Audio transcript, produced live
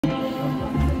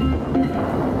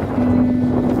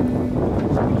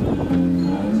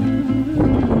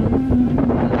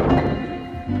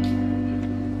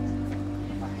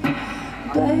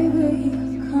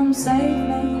save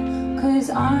me, 'cause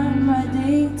I'm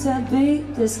ready to be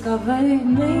discovered.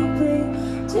 Maybe,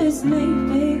 just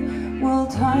maybe, we'll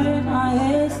turn our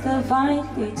heads to find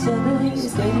each other.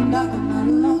 Standing back and not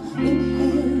alone in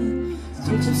here,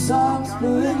 switch of songs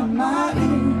blurring in my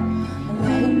ear, and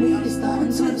letting me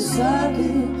starting to the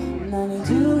circuit. And I need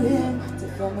you here to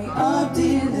fill me up,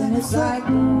 dear. Then it's like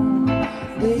boom,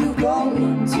 there you go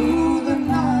into the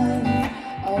night.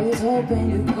 Always hoping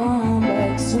you come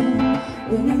back soon,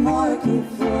 when you're more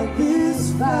equipped for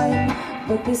this fight.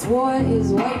 But this war is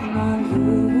waiting on you.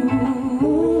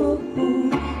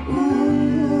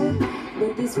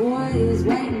 But this war is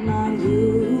waiting on you.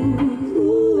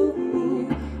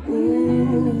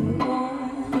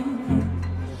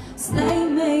 Slay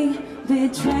me,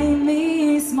 betray me,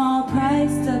 small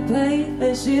price to pay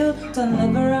the shield to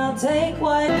never. I'll take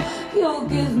what you'll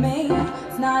give me.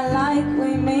 It's not like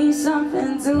we mean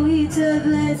something to each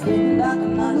other. Standing back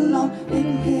and not alone in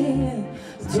here,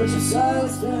 switch your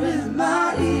songs in my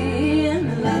ear,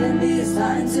 and letting me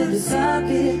starting to the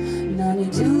circuit. And I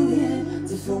need you here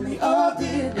to fill me up,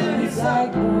 dear. Then it's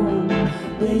like boom,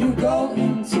 there you go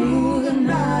into the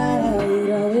night.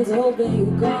 Always hoping you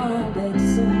come back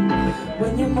soon,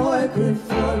 when you're more equipped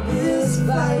for this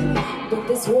fight. But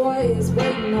this war is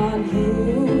waiting on you.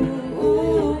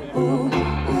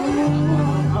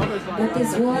 But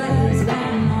this war is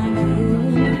waiting on you.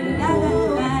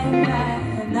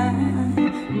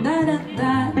 Da da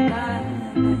da da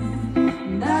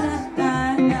da da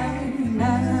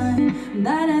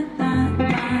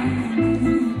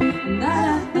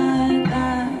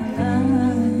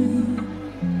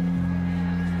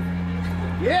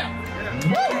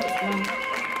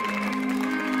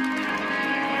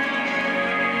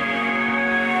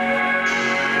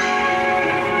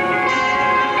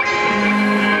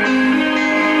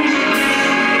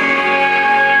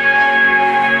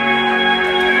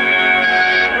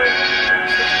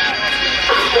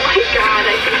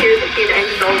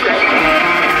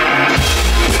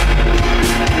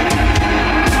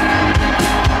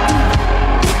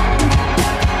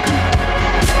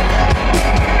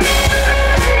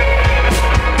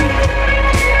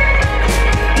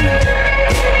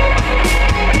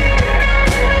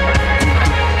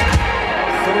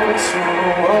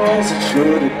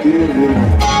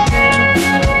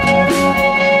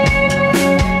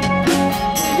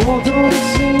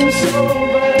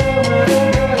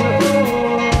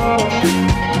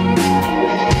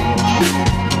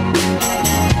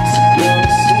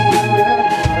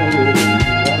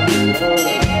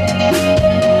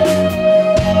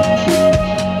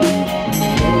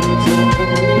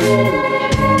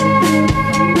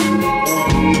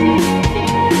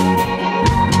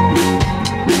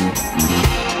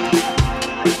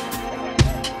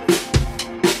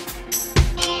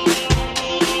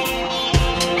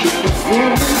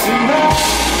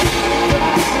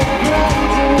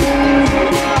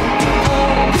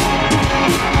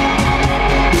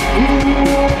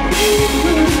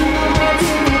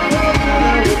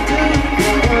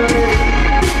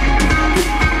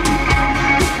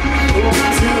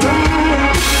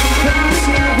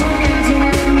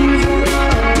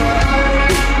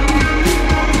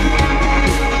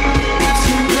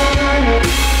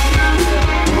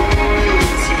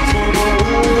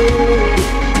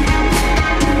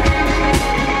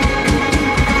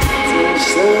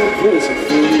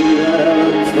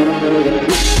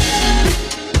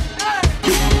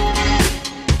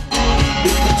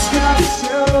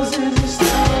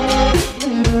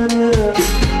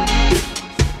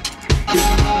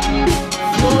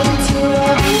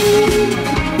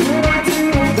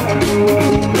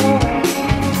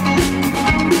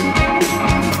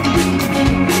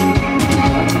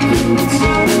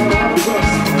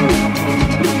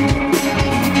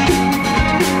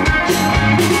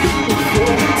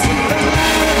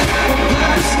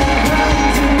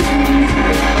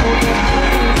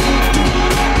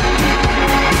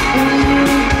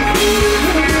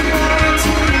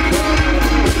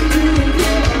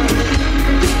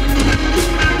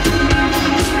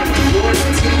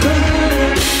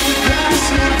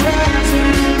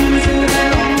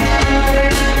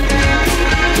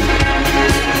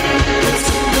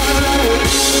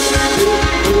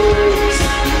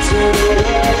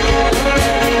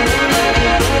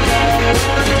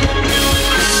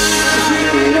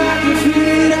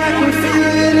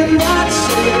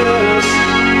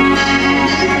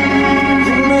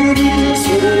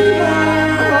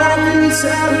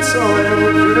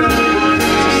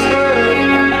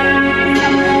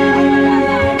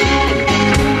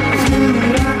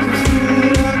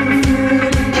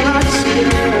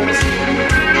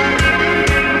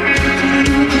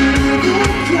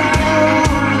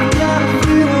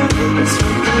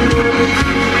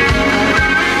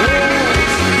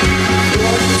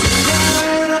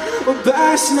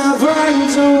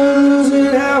until we're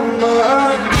losing our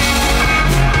mind.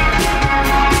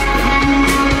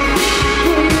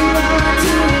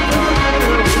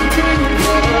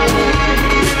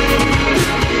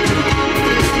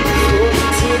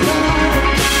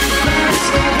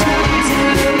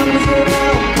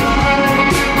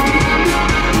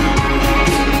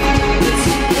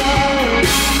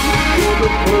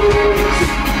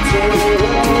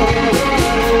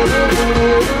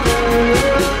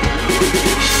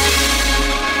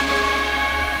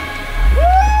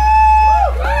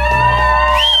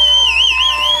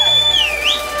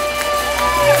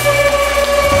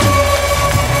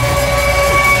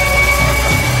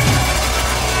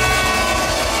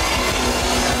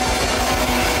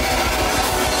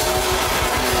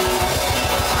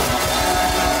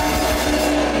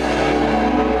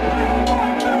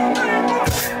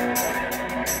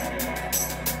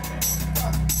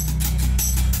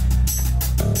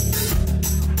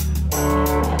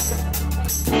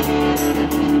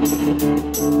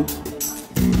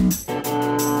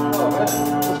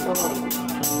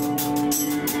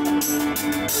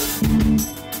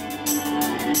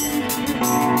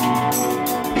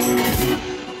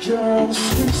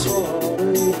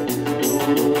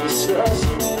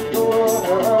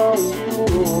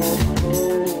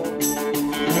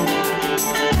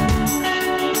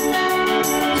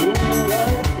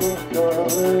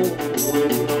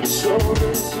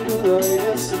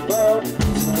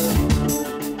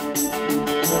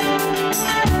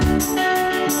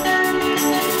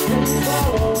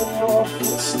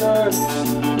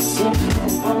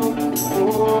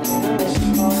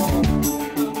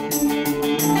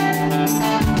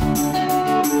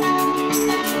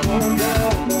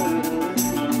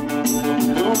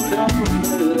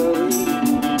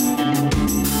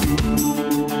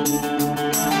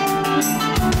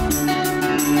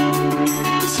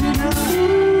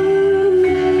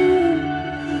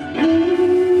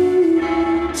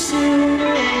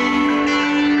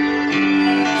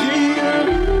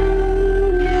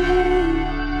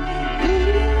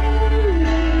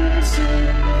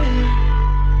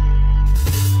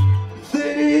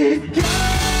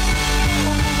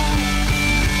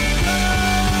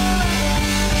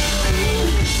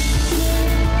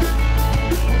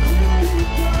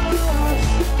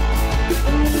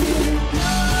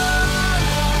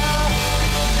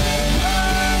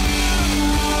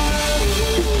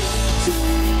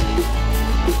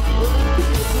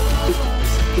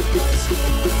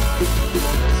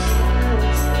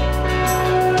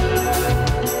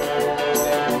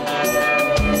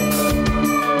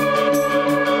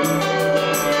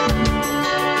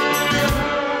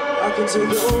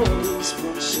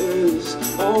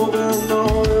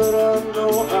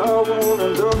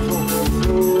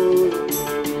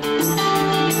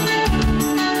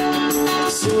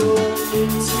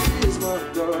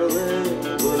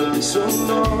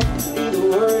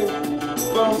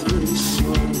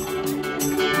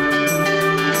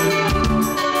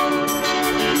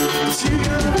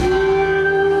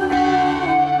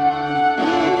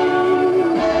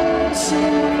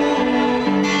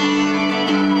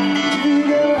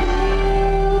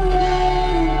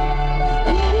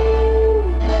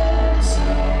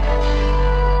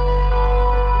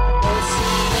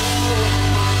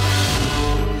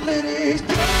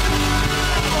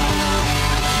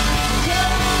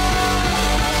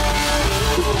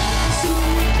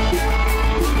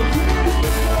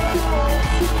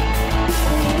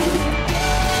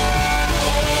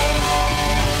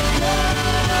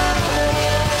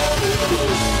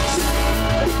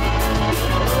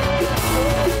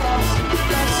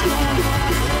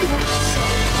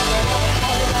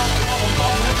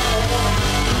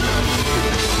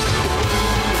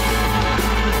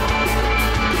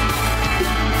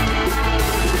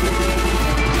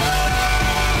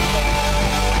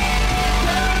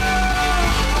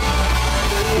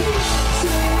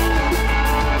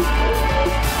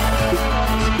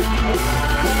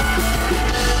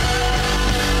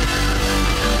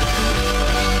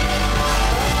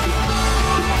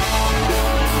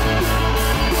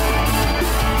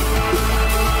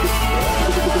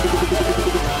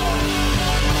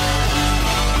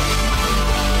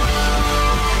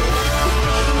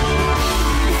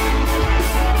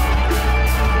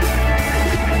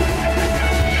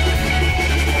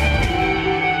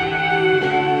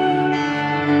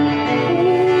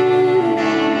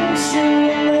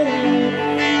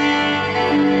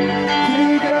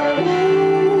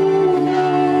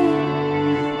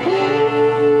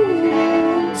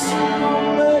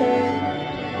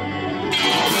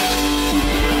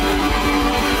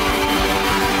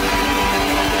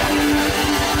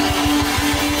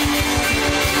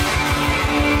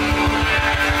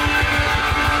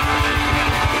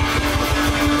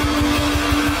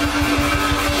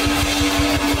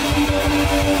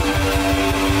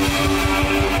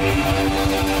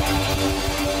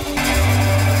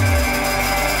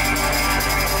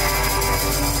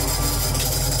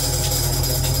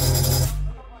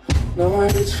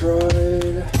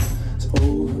 tried to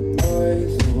open my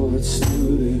thoughts to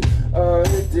the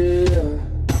idea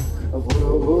of what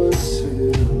I was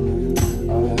feeling.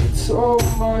 I told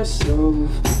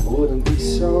myself I wouldn't be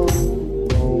so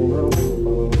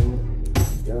wrong,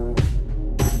 yeah.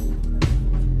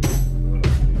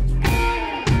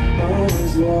 I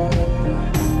was like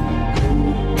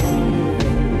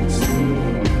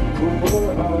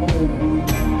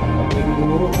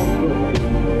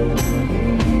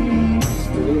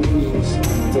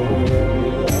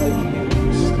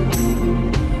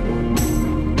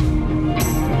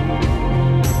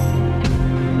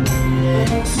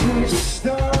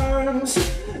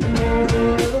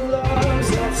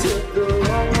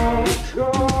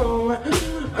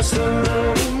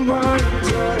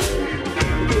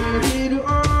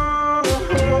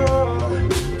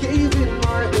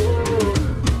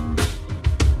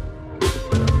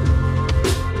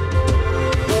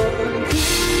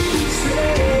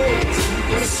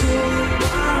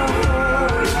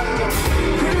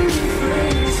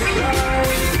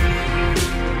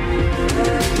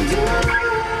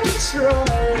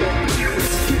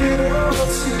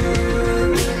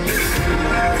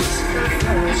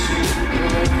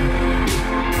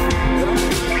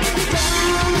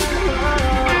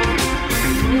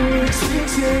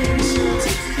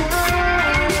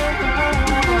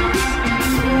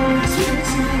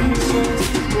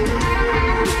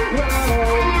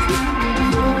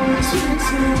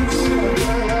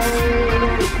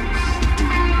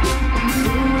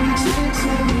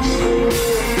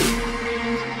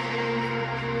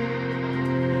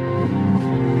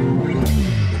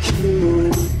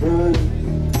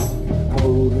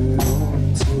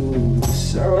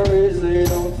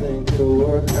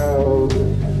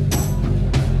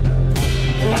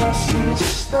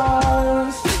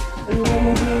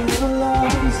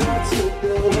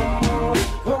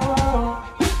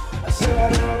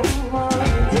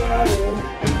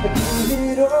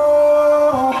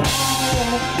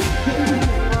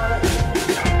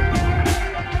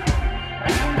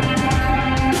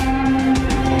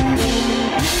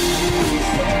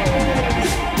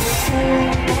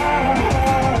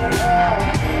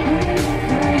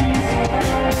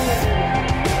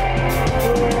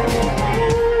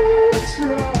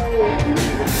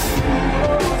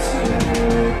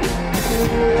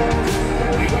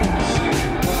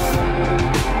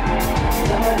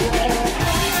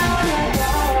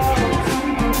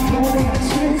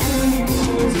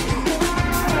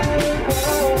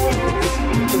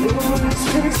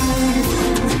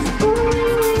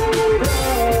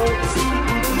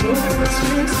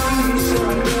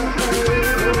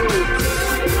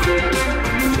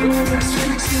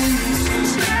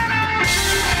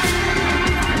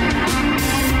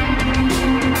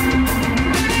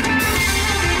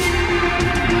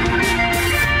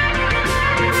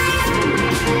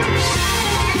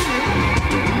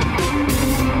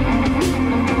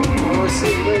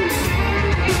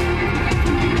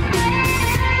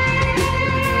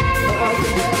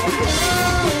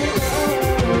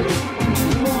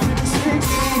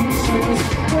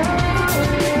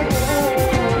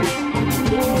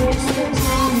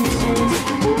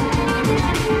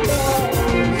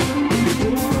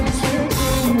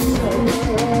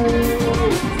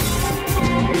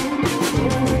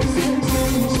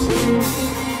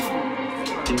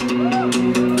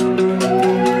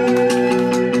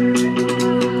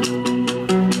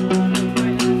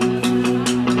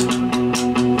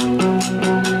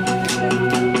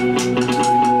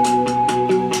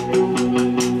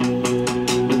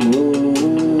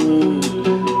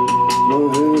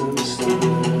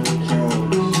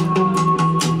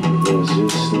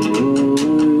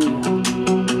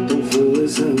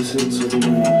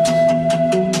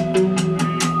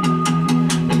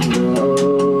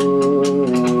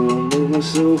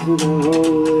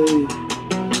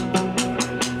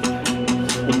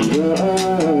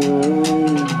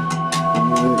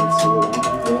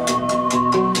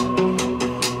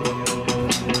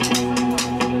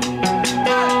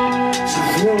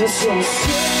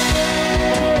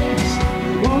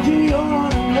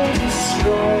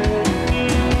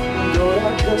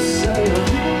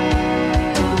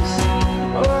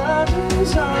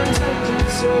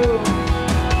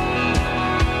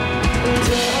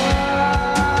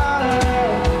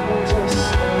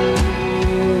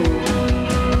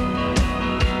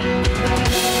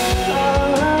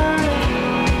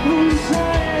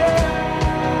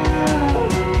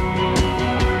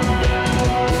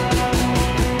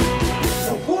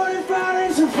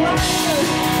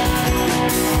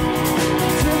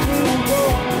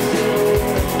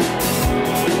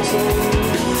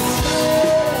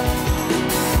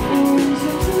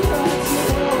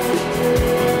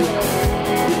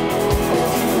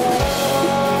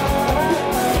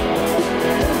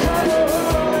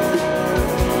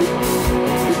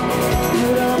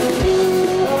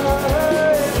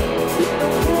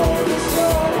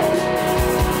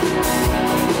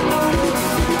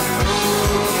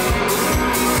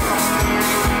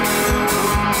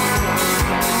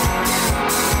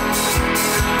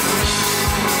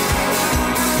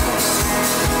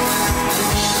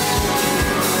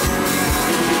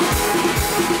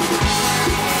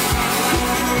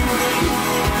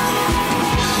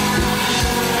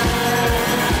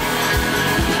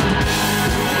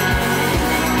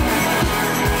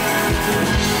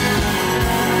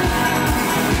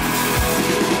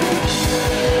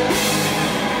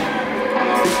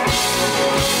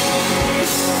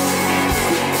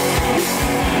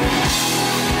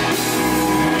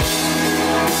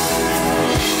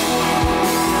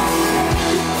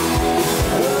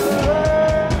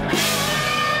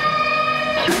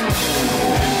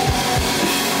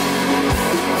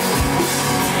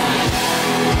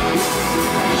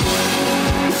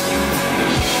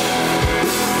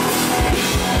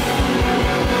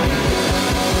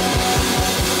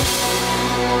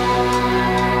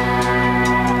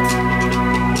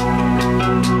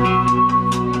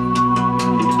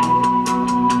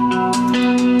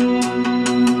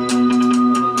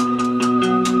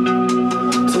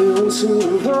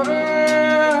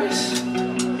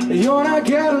You're not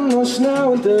getting much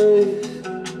nowadays.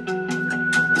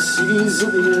 The seeds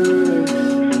of the earth,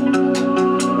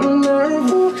 and their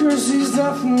hypocrisy's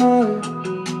definite.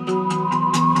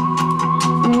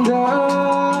 And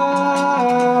I'll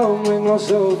make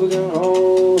myself again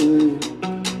holy.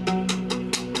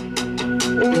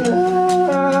 And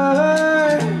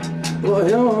well,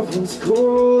 your heaven's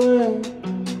calling.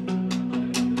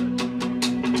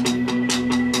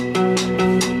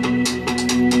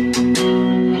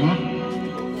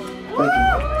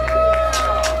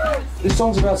 This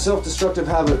song's about self-destructive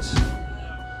habits,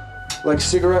 like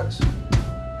cigarettes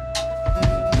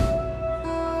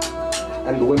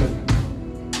and women.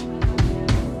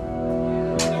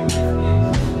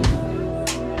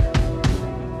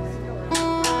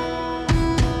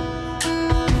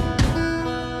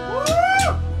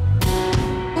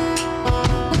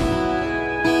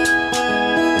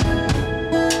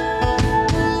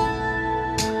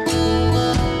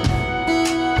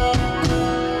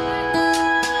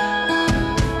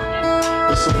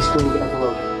 This song's called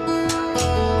Epilogue.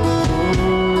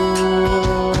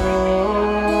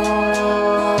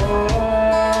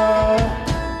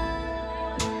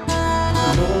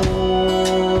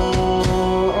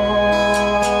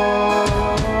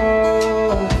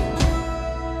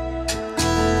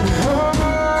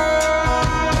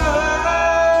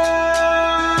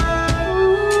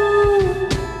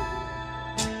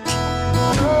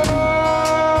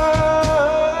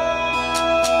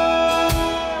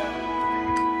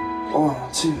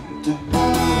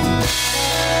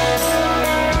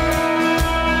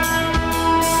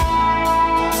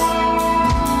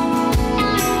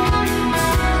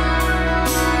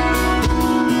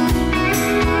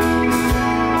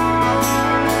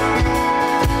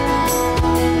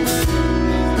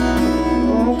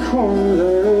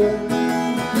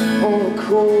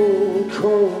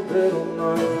 Cold little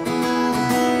night.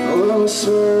 Well, I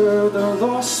swear that I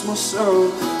lost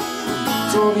myself.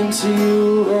 Talking to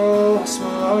you, I lost my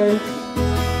life.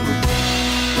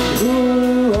 Who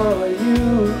are you?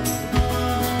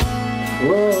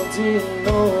 Well, do you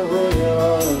know where you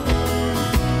are?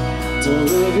 Don't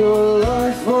live your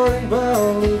life worrying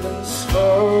about leaving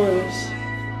scars.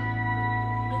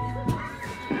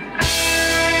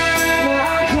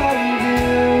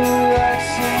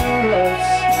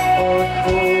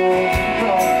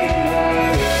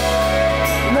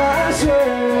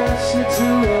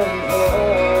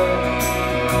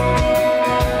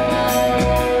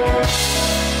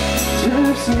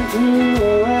 Through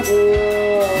wherever you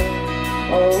are,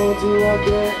 oh, do I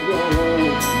get your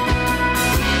love?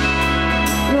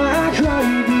 I cry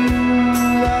you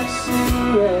like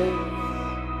cigarettes.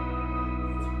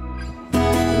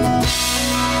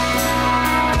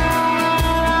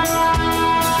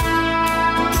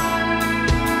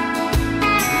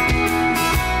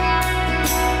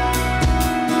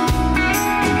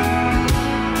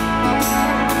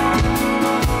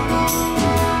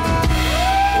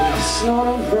 It's not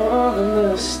a problem,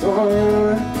 the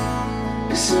storm.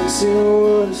 Since it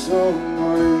was so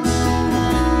much.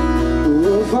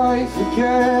 If I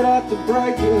forget at the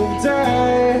break of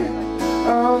day,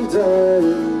 I'm dead.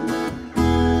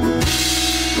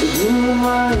 Who am I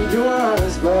to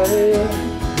ask, babe?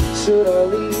 Should I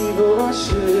leave or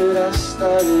should I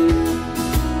stay?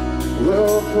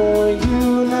 Well, for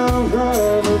you now,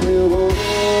 probably won't.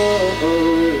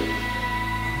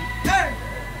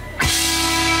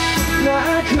 Now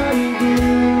I can't do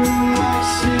like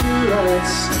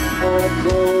cigarettes on a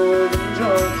cold and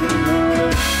drunken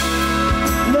night.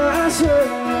 Now I swear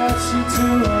that you to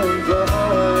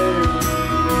unblind.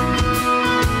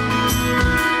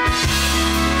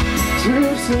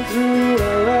 Drifting through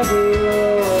wherever you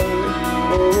are,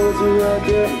 oh, do I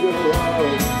get your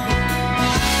love?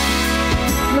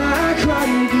 Now I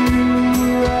can't do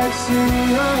like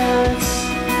cigarettes.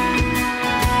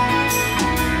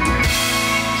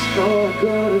 Oh, I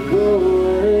gotta go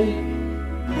away.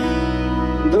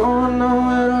 Don't know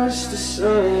what else to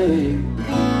say.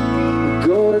 I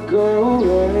gotta go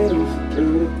away and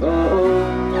forget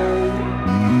about me.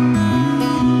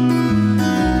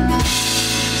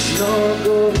 So I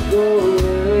gotta go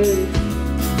away.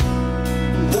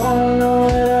 Don't know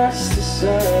what else to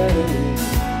say.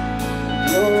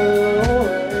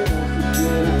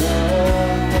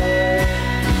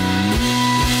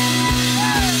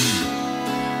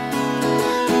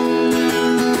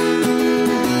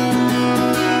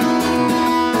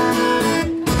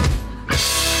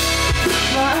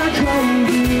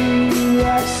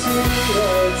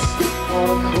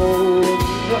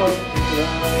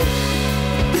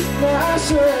 I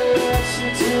swear that you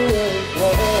do it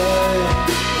right.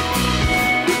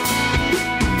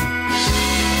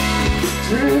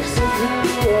 Drifting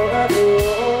through every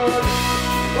road.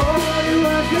 Oh, you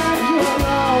have got your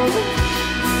love.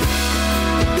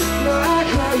 Now I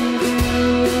crave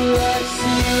you, I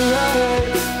see you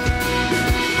right.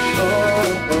 Oh,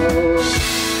 oh,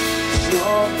 it's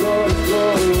not gonna go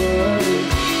away.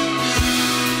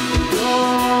 All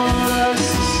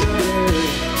else to say,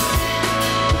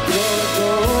 gonna go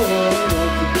away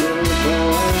like the goodbye.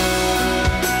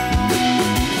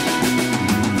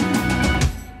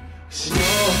 It's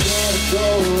not gonna go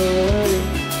away.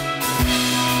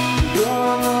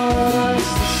 All else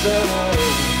to say.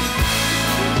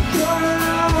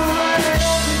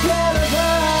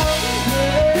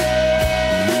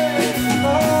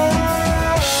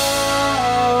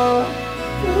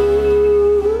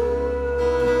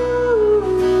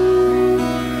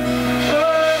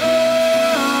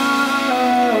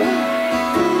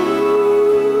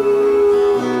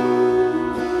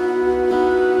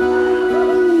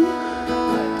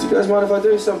 Do you guys mind if I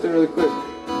do something really quick?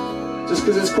 Just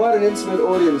because it's quite an intimate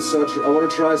audience, so I want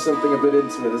to try something a bit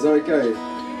intimate. Is that okay?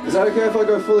 Is that okay if I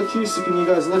go full acoustic and you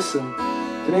guys listen?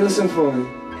 Can you listen for me?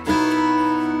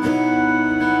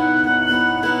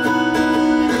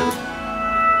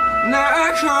 Now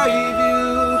I crave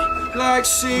you like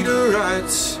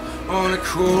cigarettes on a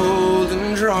cold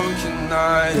and drunken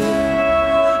night.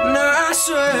 Now I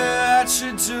swear that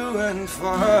you're doing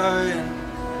fine.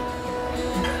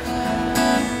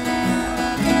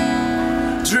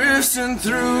 Drifting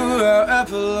through our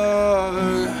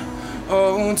epilogue.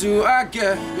 Oh, do I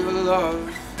get your love?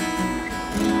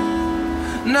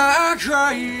 Now I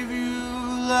crave you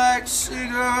like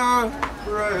cigarettes.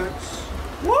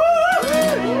 Woo!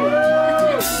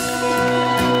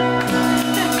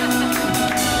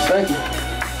 Thank you.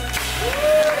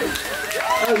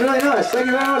 That was really nice. Thank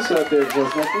you very much out there,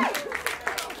 Josh.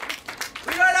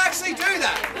 We don't actually do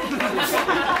that.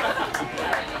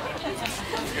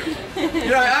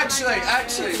 You know, actually,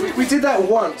 We did that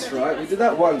once, right? We did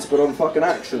that once, but on fucking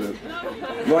accident.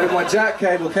 My jack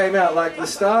cable came out like the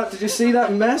start. Did you see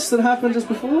that mess that happened just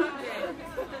before?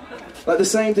 Like the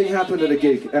same thing happened at a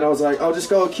gig, and I was like, I'll just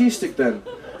go acoustic then.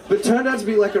 But it turned out to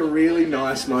be like a really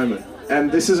nice moment. And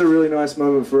this is a really nice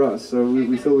moment for us, so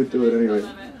we thought we'd do it anyway.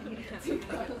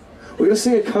 We're gonna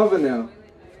sing a cover now.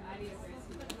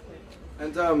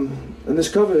 And this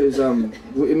cover is,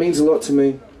 it means a lot to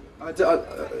me.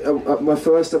 My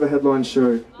first ever headline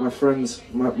show, my friends,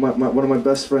 one of my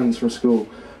best friends from school,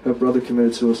 her brother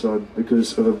committed suicide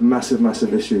because of a massive,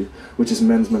 massive issue, which is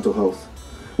men's mental health.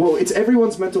 Well, it's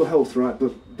everyone's mental health, right?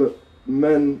 But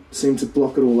men seem to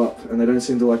block it all up, and they don't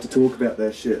seem to like to talk about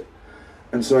their shit.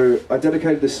 And so I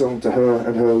dedicated this song to her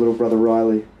and her little brother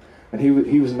Riley, and he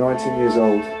was 19 years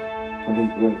old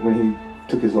when he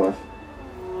took his life.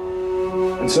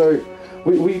 And so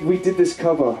we did this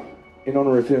cover in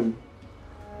honor of him,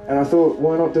 and I thought,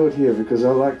 why not do it here, because I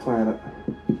like playing it.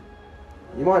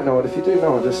 You might know it. If you do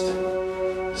know it, just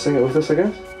sing it with us, I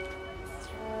guess.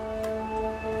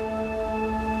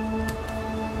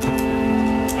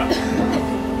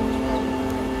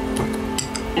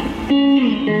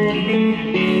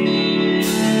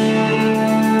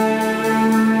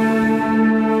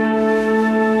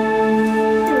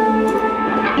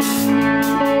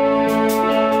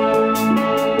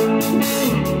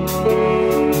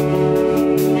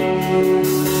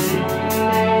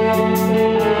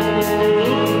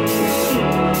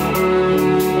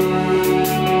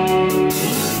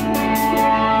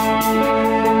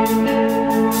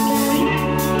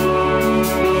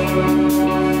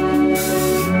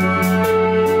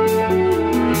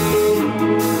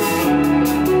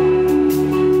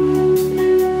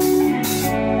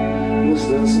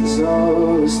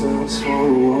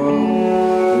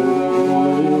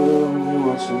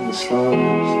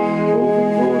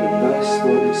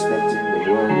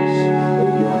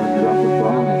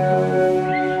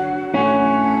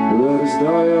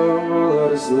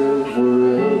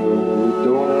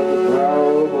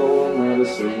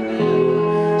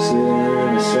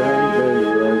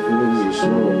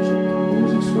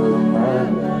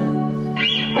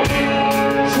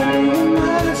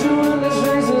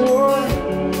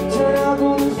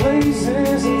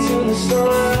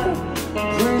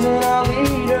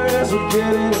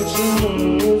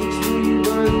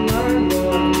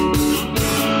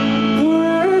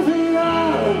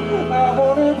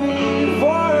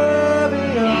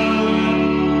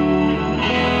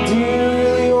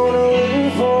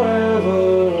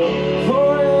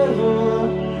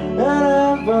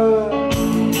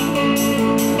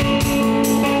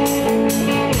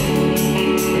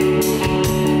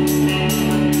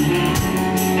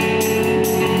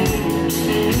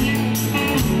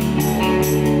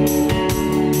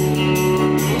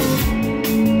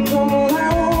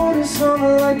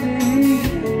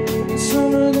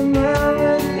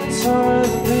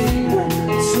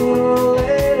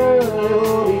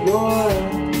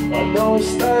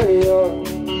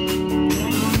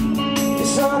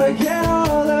 wanna get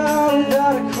all out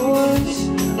without a course.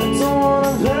 I don't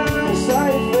wanna pass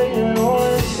like a fading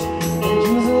horse.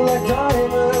 Use it like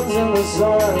diamonds in the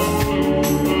sun.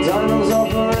 Diamonds are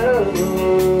forever.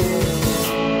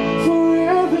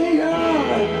 Forever young.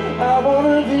 I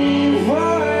wanna be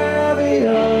forever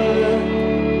young.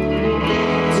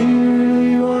 Do you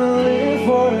really wanna live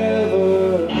forever?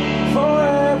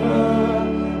 Forever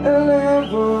and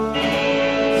ever.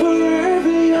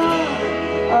 Forever young.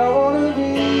 I wanna be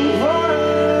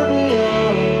forever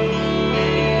young.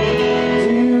 Do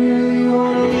you really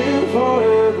wanna live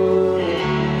forever?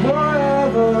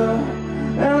 Forever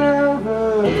and ever.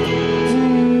 Do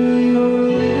you really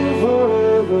wanna live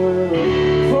forever?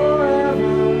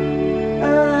 Forever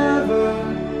and ever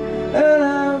and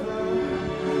ever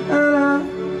and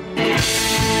ever.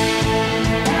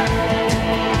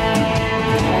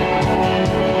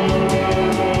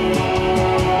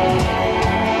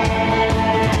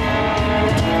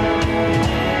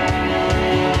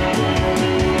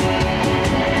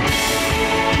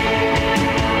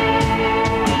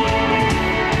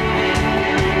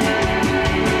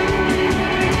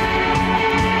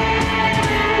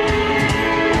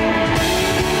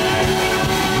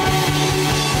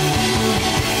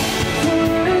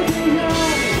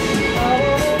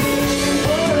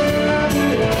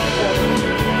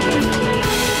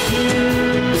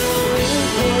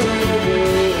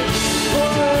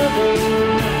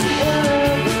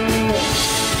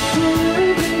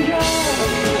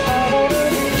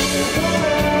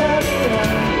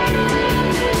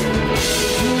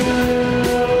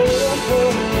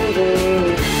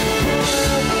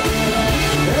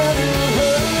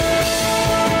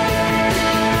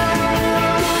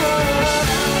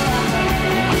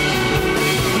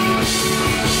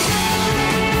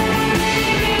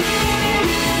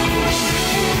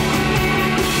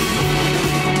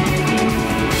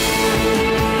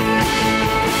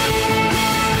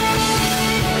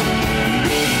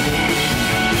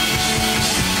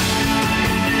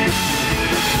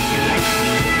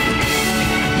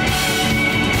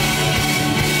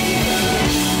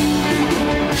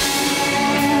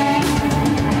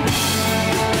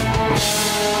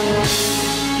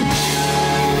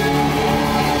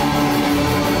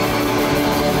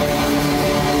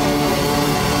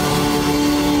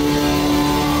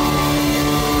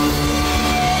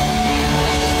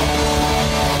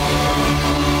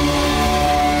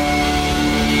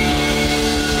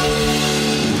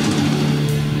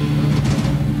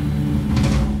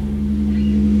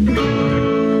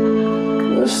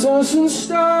 Stars and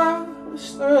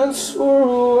stars, that's for a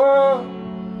while.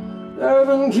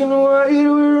 Heaven can wait,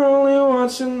 we're only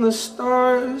watching the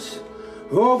stars.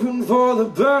 Hoping for the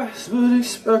best, but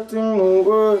expecting the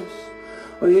worst.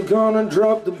 Are you gonna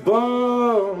drop the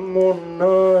bomb or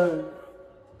not?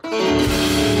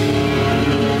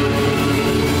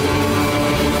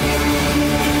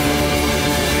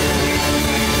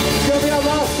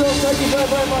 Thank you very,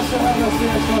 very much for having us here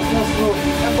at Summer Festival.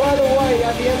 And by the way,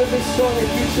 at the end of this song,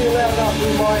 if you feel loud enough, we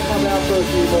might come out for a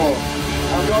few more.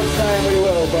 I'm not saying we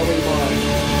will, but we might.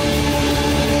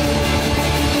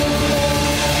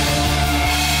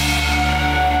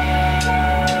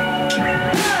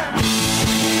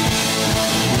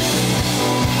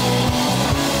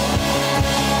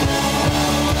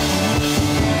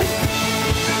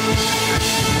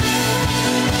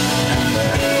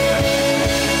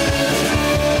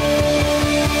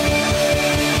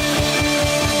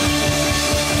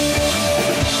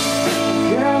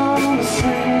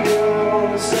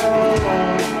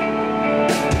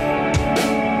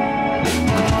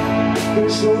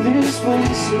 So this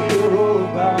place that you're all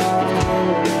about,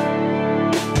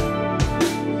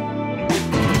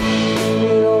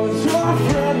 with your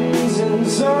friends and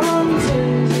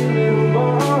sometimes you live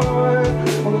by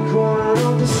on the corner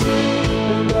of the street,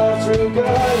 and after a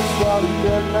guy's probably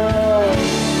dead now.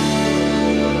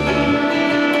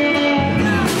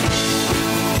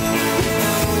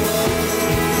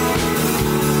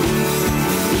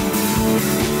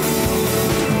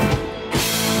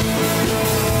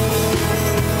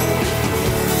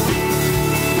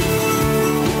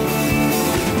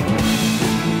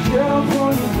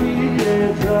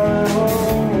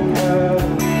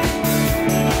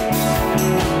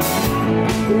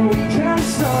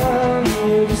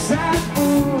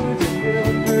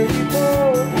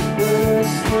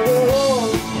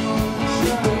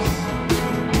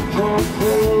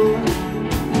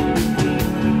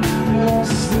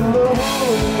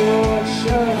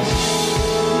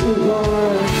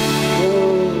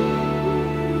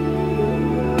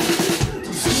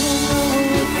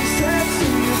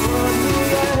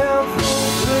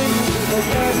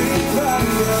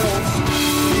 Everybody else,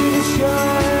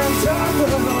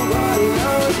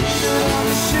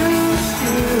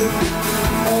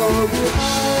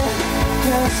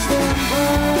 can't stand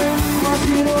by, watch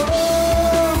it all.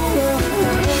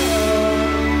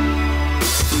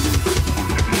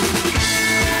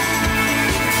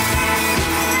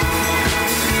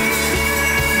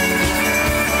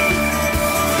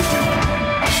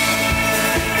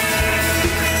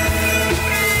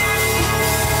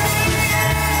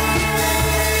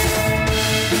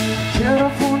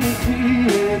 California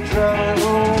feeling, drive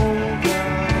over.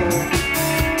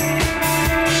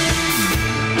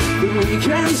 The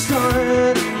weekend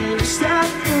started, and it's that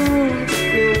food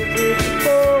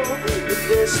before. But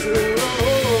there's still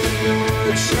all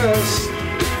your trust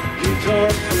you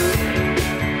can't prove.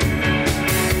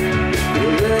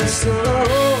 But there's still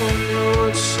all your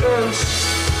trust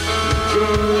you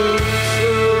can't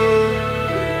prove.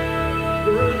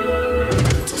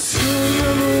 Don't you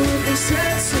remember what they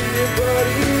said to your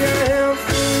body? I have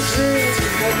full dreams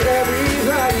like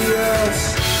everybody else.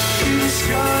 You just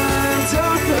can't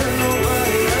talk but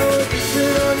nobody else. You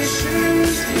fit on your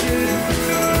shoes,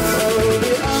 oh,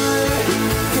 but I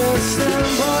can't stand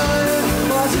by,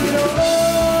 watch it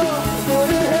all for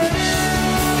the head.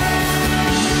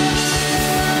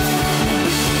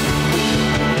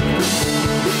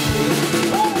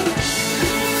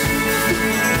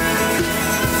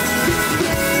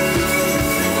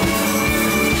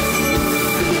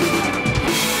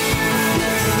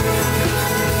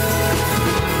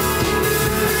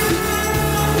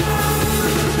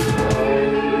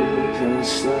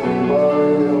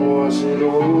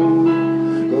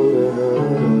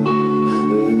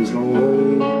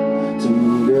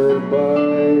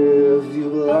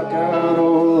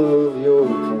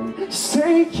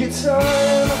 Take your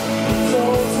time,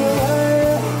 don't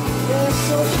delay. It's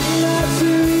so cute not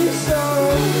to be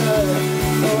sorry.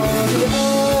 Only I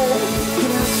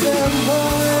can stand by,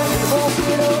 watch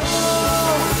it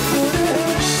all for the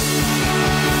head.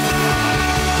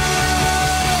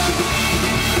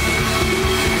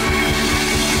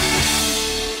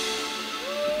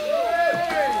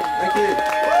 Thank you.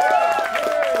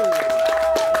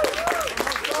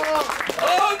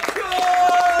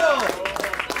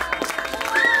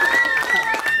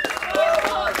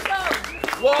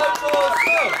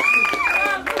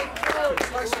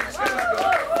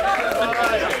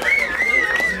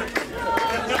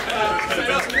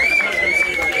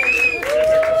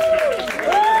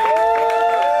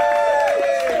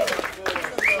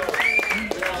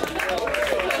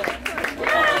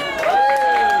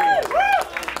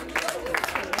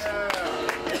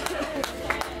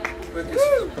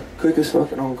 Quickest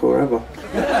fucking encore ever.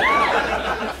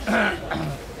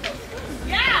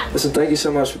 Listen, thank you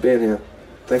so much for being here.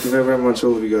 Thank you very, very much,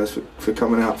 all of you guys, for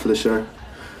coming out for the show.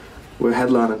 We're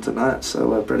headlining tonight, so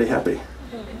we're pretty happy.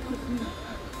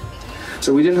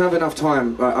 So we didn't have enough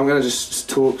time. I'm going to just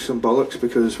talk some bollocks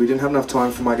because we didn't have enough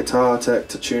time for my guitar tech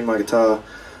to tune my guitar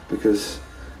because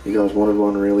you guys wanted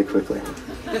one really quickly.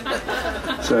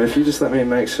 So if you just let me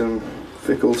make some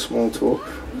fickle small talk,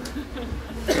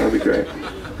 that would be great.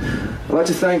 I'd like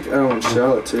to thank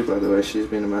Charlotte too, by the way. She's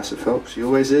been a massive help. She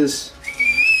always is.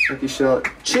 Thank you, Charlotte.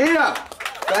 Cheer!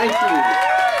 Thank you.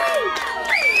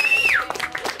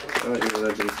 Oh, you're a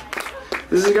legend.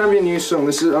 This is going to be a new song.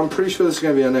 I'm pretty sure this is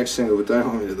going to be our next single, but don't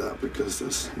hold me to that because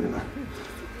this, you know,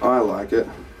 I like it.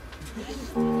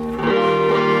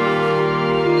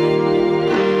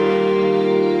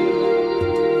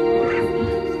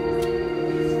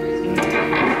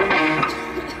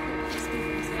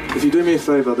 If you do me a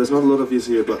favour, there's not a lot of yous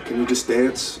here, but can you just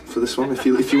dance for this one? If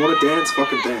you want to dance,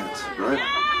 fucking dance, right?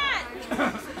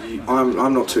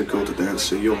 I'm not too cool to dance,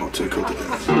 so you're not too cool to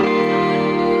dance.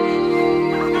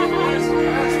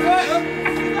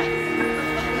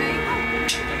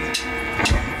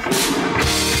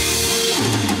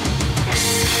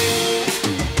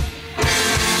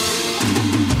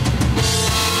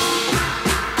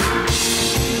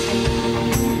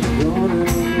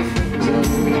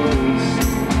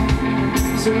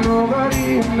 So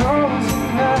nobody knows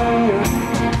tonight.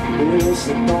 Yes,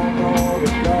 I don't know the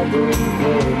God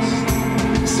first.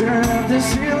 Staring at the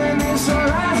ceiling, it's so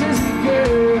high as it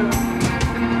gets.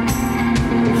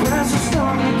 The flash is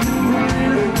starting to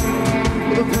breathe.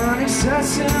 The panic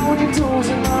sets in when your toes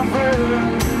are not afraid.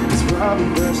 It's probably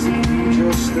best if you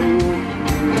just stay with me.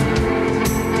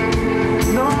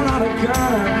 No, not a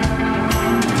gun.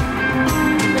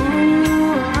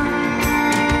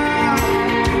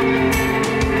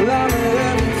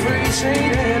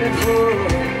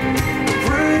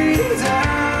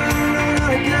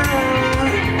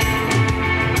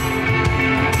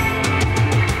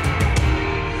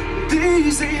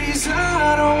 These days I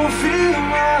don't feel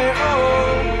my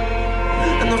own,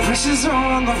 and the pressure's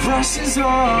on, the pressure's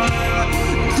on.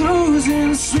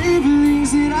 losing sweet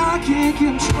feelings that I can't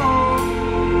control.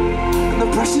 And the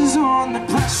pressure's on, the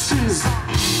pressure's on.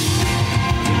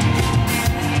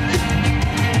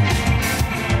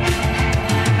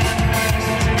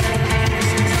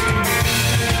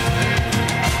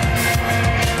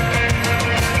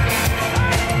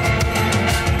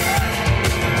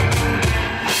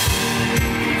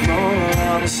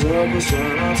 Circles try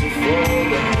not to fall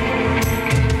down.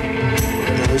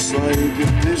 And it's like a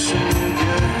condition you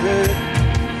get hit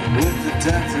with the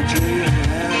depth of your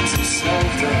hands and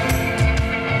self-doubt.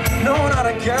 No, not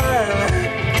again.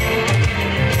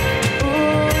 Ooh,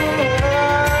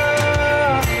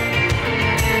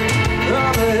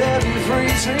 I'm a heavy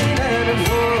freight train headed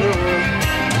for the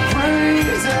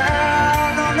freeze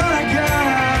down. No, not again.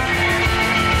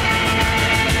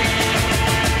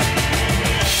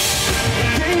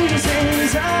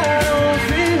 I don't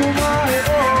feel my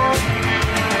own.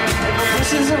 And the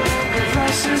pressure's on, the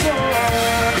pressure's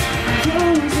on.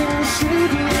 Losing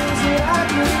feelings that I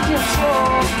can't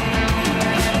control.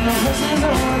 And the pressure's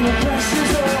on, the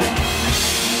pressure's on.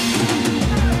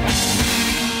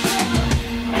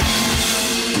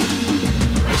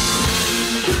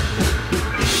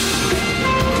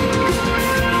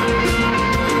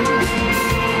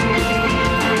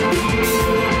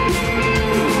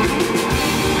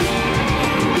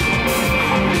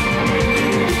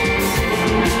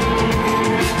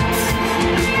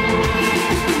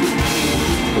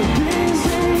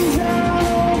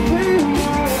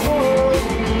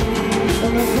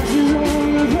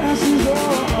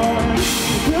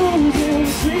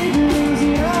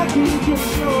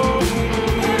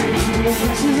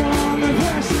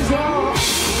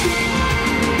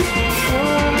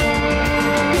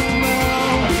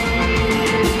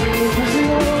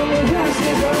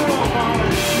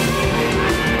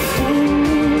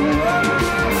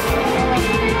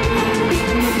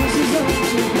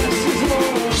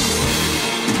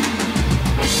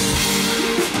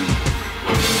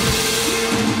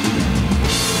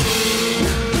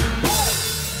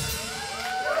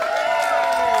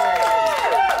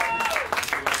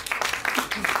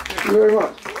 Thank you very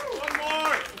much.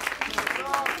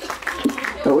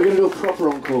 Now we're going to do a proper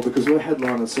encore because we're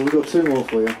headliners, so we've got 2 more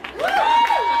for you.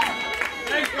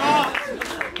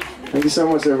 Thank you so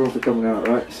much everyone for coming out,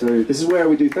 right? So this is where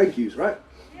we do thank yous, right?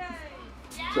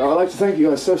 So I'd like to thank you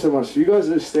guys so much. You guys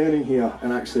that are standing here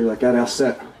and actually like at our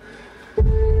set.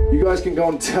 You guys can go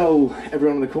and tell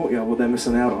everyone in the courtyard what they're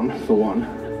missing out on, for 1.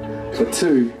 But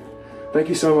 2, thank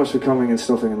you so much for coming and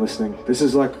stopping and listening. This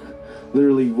is like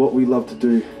literally what we love to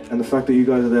do, and the fact that you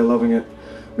guys are there loving it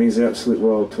means the absolute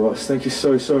world to us. Thank you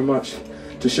so much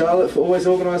to Charlotte for always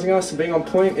organising us and being on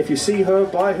point. If you see her,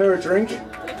 buy her a drink.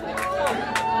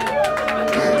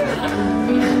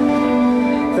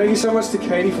 Thank you so much to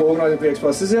Katie for organising PX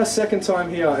Plus. This is our 2nd time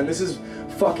here, and this is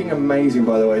fucking amazing,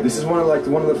 by the way. This is one of the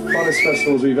funnest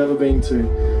festivals we've ever been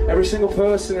to. Every single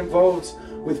person involved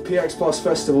with PX Plus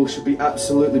Festival should be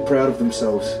absolutely proud of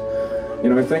themselves. You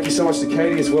know, thank you so much to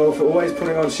Katie as well for always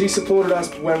putting on. She supported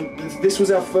us when this was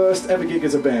our first ever gig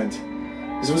as a band.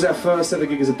 This was our first ever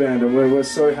gig as a band, and we're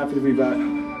so happy to be back.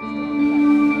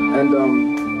 And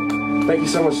thank you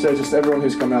so much to just everyone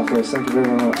who's come out for us. Thank you very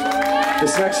much.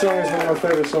 This next song is one of my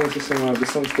favourite songs to sing live.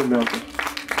 This song's called Mountain.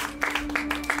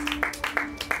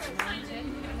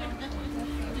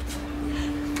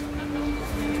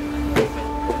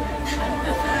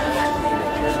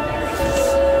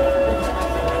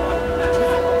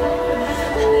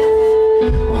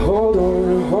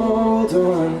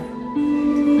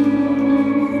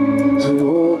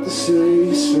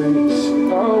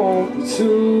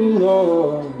 Too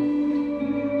long.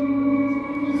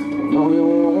 I know you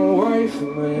won't wait for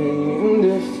me, and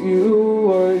if you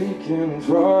wake in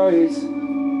pride,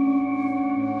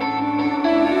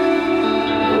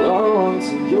 well, I run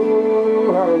to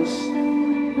your house in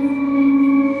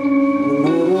the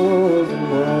middle of the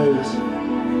night.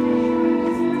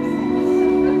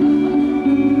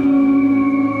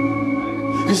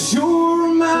 Cause you're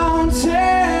a mountain,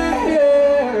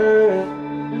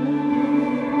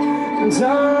 and I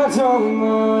don't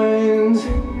mind.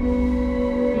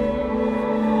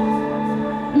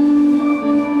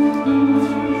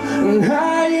 And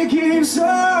how you keep so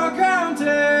grounded,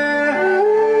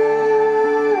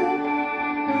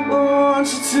 I want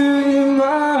you to your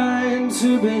mind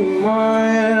to be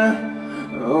mine.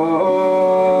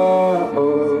 Oh,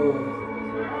 oh.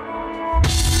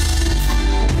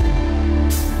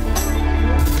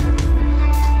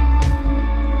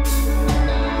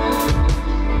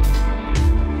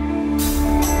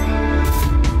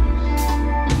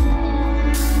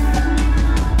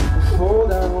 Fall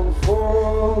down,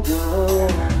 fall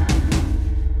down.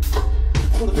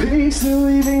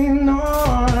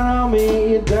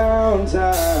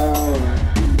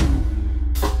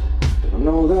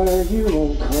 you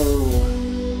won't come.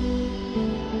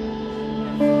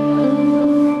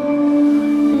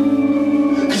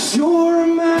 Cause you're a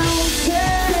mountain,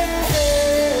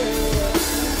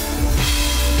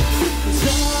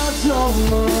 stars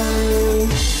of mine.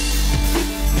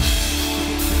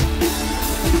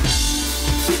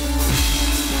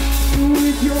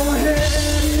 With your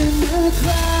head in the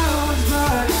clouds,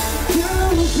 but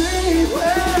you'll be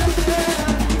where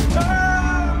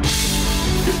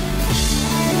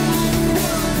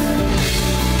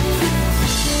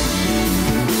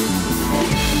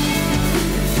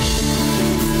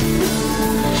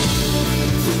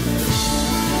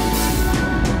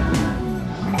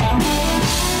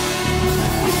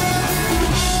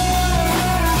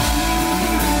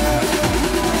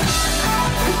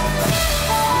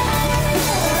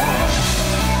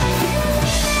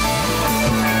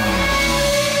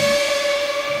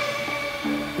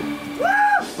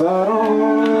I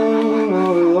don't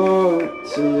know a lot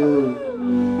to you.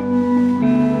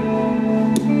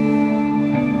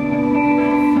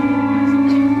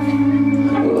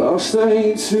 Well, I'll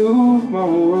stay to my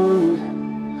word.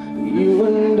 You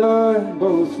and I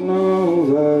both know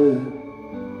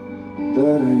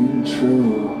that ain't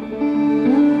true.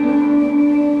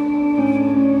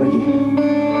 Thank you.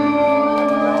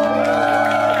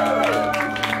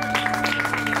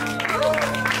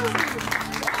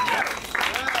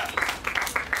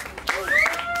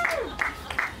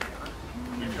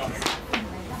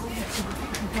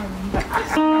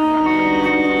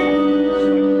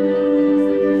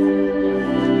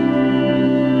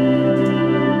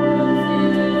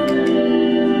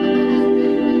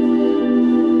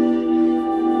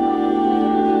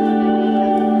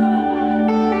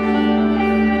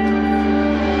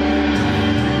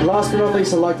 Last but not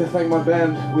least, I'd like to thank my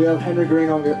band. We have Henry Green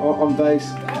on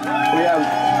bass. We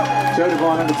have Joe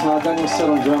Devine on guitar, Daniel Sett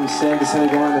on drums, Sam Desani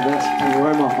behind the bass, and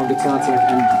Roma on guitar tech,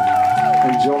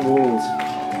 and John Walls.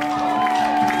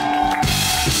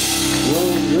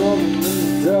 Well, you're in the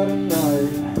dead of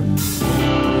night.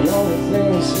 The only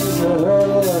thing I see is the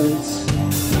lights.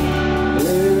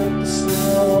 Lay up the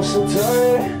snow so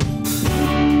tight.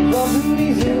 Love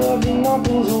beneath you, love your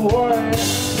knuckles away.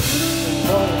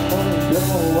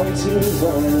 Don't wait too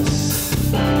fast.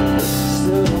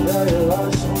 Still got your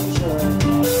life on track.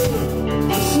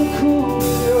 It's so cool,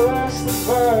 you asked the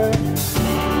fight.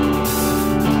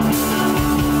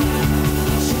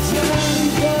 She tell me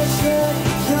first that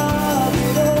you can't be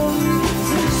done.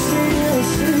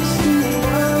 16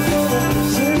 miles on the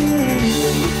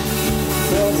sea.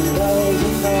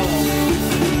 30,000 miles.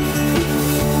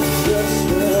 Just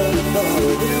where the ball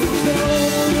is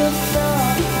going to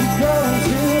stop. Going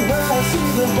too fast, see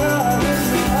the fire in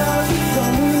the eyes.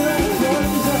 Don't move that one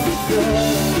just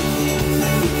right.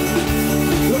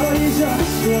 Oh, you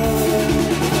just right.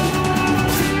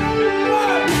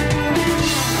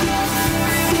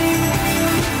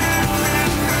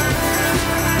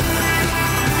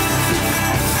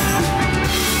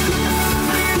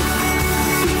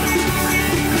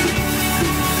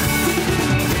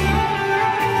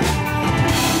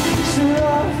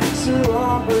 Fix it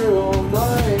up real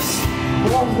nice.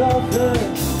 Love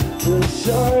nothing to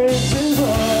shines and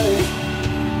bright.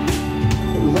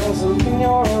 Love's looking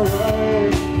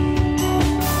alright.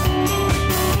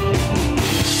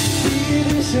 See,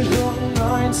 this is from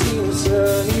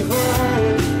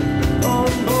 1975. On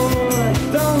board,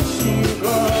 don't you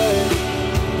cry.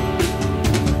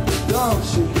 Don't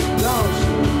you?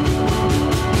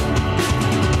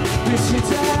 Miss your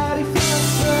daddy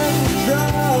first and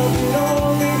drive it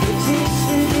on me.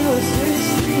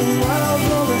 16 miles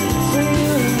on the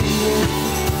freeway.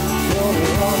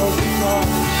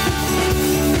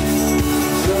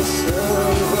 Just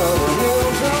you're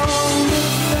going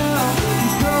down.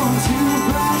 You're going too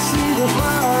fast. See the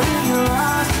fire in your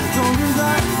eyes. Don't give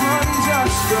that money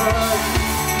just right.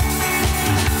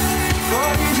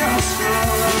 Money just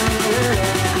right.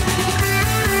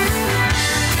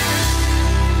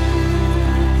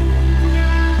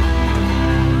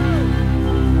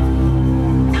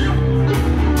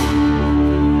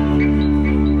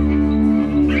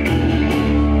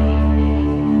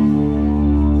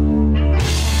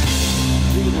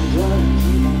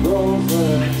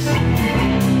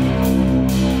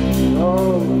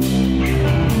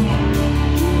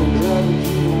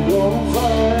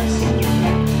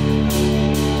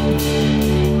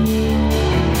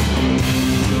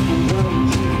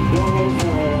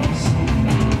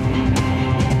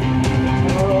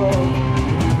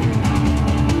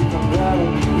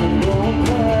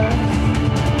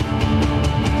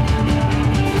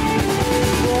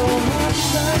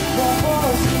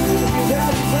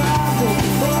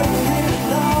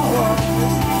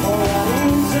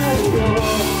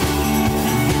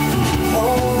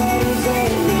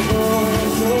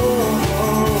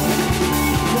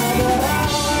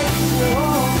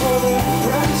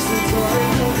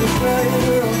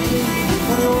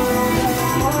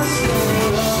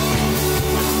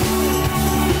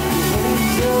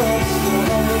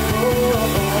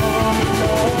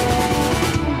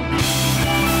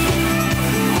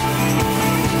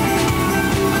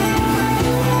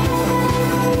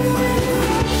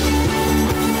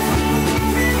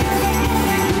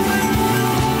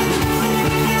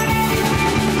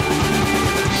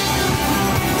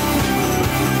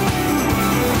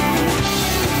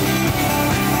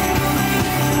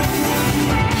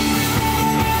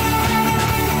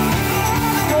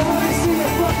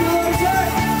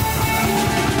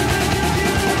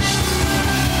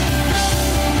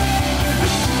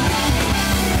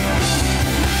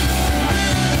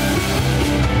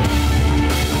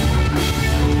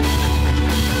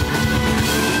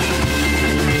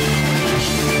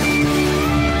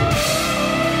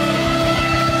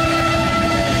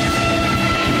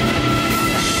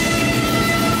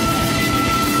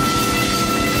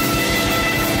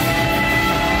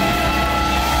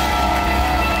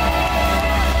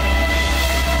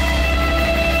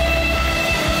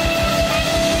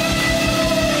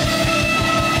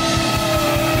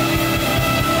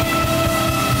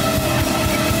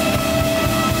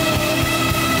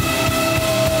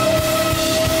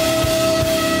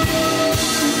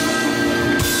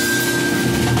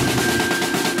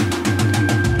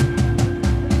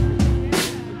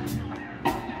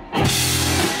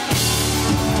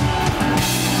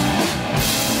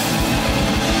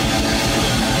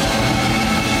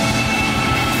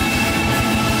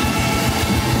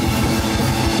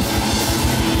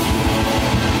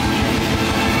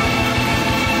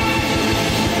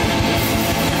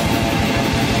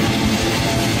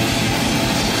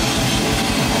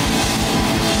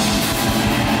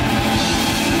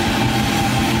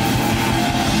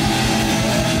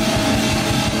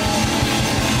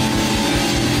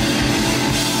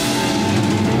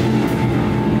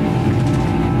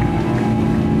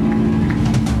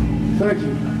 Thank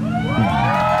you.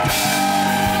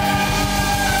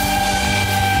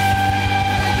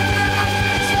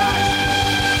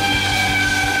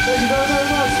 Thank you very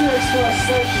much, Express.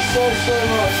 Thank you so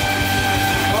much.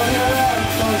 I'll be around.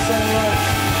 Thanks so much.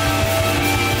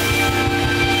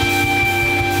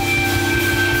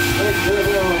 Thank you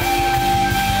very much.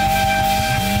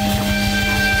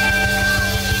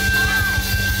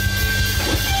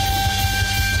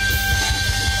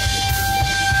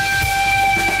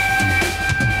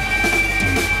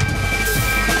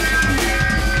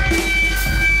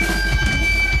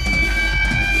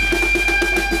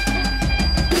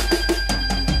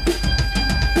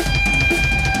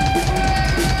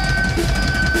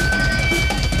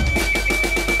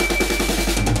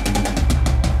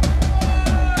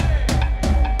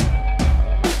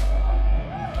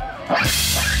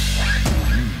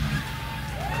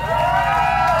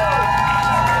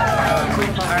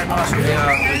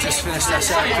 We just finished our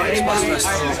PX Plus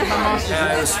Festival.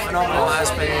 It was phenomenal as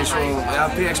per usual. Our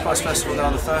PX Plus Festival, they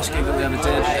were the first gig that we ever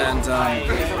did, and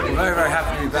we're very, very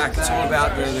happy to be back. It's all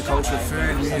about the culture of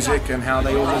food, music, and how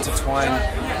they all intertwine.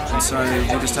 And so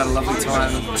we just had a lovely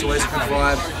time. It's always a good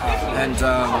vibe, and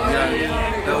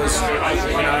that was,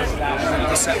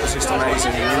 the set was just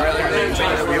amazing. We really, really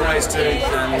enjoyed it. We always do,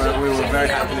 and we were very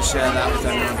happy to share that with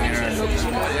everyone here. And,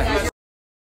 yeah.